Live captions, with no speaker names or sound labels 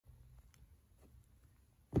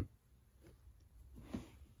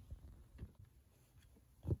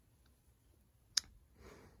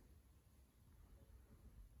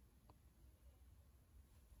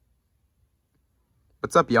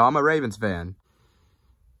What's up, y'all? I'm a Ravens fan.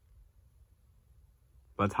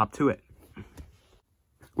 Let's hop to it.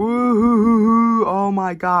 Woohoo! Oh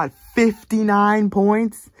my God, 59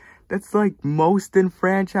 points? That's like most in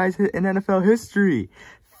franchise in NFL history.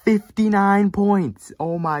 59 points.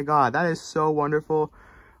 Oh my God, that is so wonderful.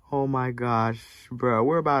 Oh my gosh, bro,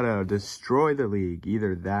 we're about to destroy the league.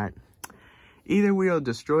 Either we'll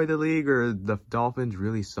destroy the league or the Dolphins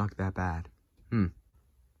really suck that bad.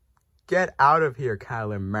 Get out of here,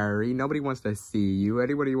 Kyler Murray. Nobody wants to see you.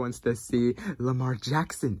 Everybody wants to see Lamar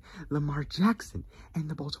Jackson. Lamar Jackson and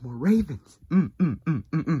the Baltimore Ravens.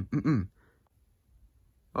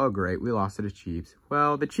 Oh, great. We lost to the Chiefs.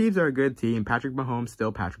 Well, the Chiefs are a good team. Patrick Mahomes,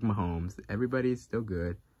 still Patrick Mahomes. Everybody's still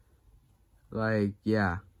good. Like,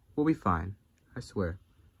 yeah. We'll be fine. I swear.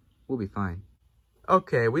 We'll be fine.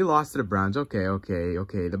 Okay, we lost to the Browns. Okay.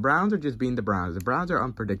 The Browns are just being the Browns. The Browns are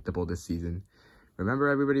unpredictable this season. Remember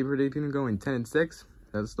everybody predicting them going 10-6?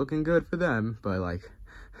 That's looking good for them, but like,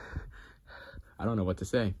 I don't know what to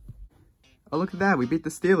say. Oh, look at that. We beat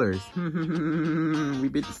the Steelers. We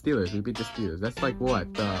beat the Steelers. That's like what?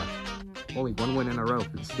 Only one win in a row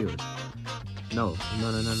for the Steelers. No.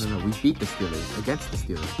 We beat the Steelers. Against the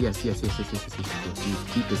Steelers. Yes. We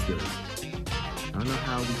beat the Steelers. I don't know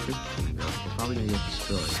how we beat them, though. We're probably going to get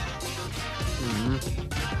destroyed.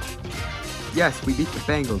 Yes, we beat the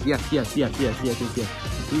Bengals. Yes. We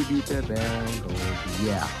beat the Bengals.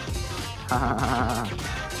 Yeah.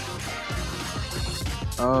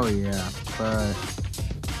 Oh, yeah. But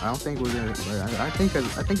I don't think we're going to... I think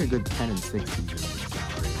a good 10-6 season is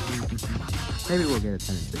great. Maybe we'll get a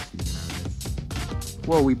 10-6 season out of this.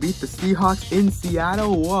 Whoa, we beat the Seahawks in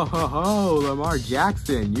Seattle? Whoa, Lamar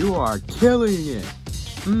Jackson, you are killing it.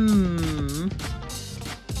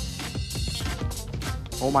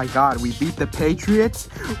 Oh my God, we beat the Patriots?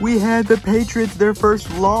 We had the Patriots their first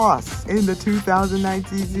loss in the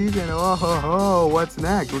 2019 season. Oh, what's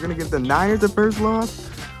next? We're gonna give the Niners the first loss?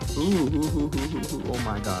 Ooh, oh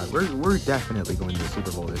my God. We're definitely going to the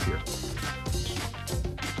Super Bowl this year.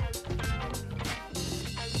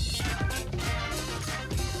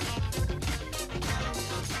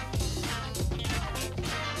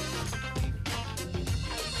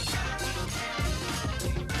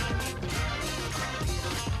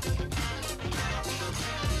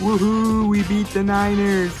 Woohoo! We beat the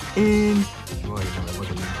Niners in...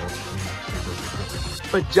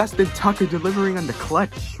 But Justin Tucker delivering on the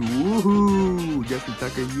clutch. Woohoo! Justin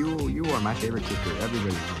Tucker, you are my favorite kicker.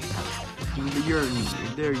 Everybody wants to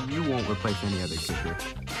have. You won't replace any other kicker.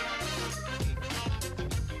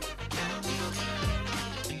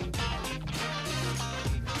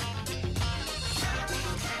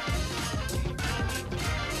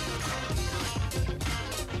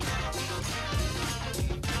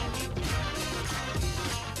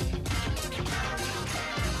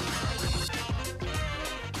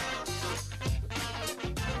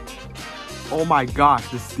 Oh my gosh,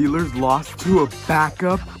 the Steelers lost to a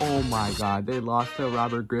backup. Oh my God, they lost to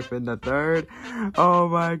Robert Griffin III. Oh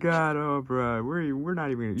my God, oh bro, we're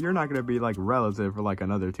not even. You're not gonna be like relative for like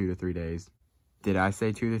another 2 to 3 days. Did I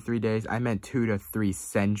say 2 to 3 days? I meant 2 to 3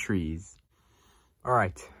 centuries. All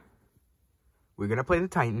right, we're gonna play the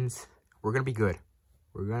Titans. We're gonna be good.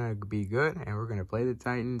 We're gonna be good, and we're gonna play the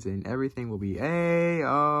Titans, and everything will be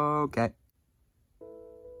A-okay.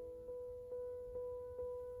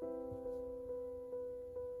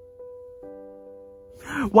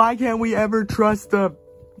 Why can't we ever trust the...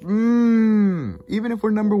 even if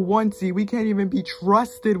we're number 1 seed, we can't even be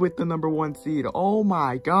trusted with the number 1 seed. Oh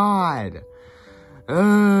my God.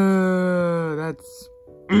 That's...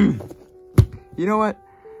 You know what?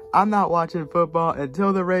 I'm not watching football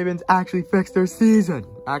until the Ravens actually fix their season.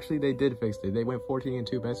 Actually, they did fix it. They went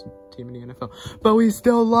 14-2, best team in the NFL. But we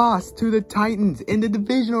still lost to the Titans in the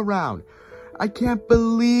divisional round. I can't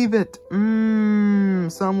believe it.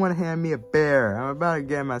 Someone hand me a beer. I'm about to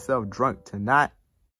get myself drunk tonight.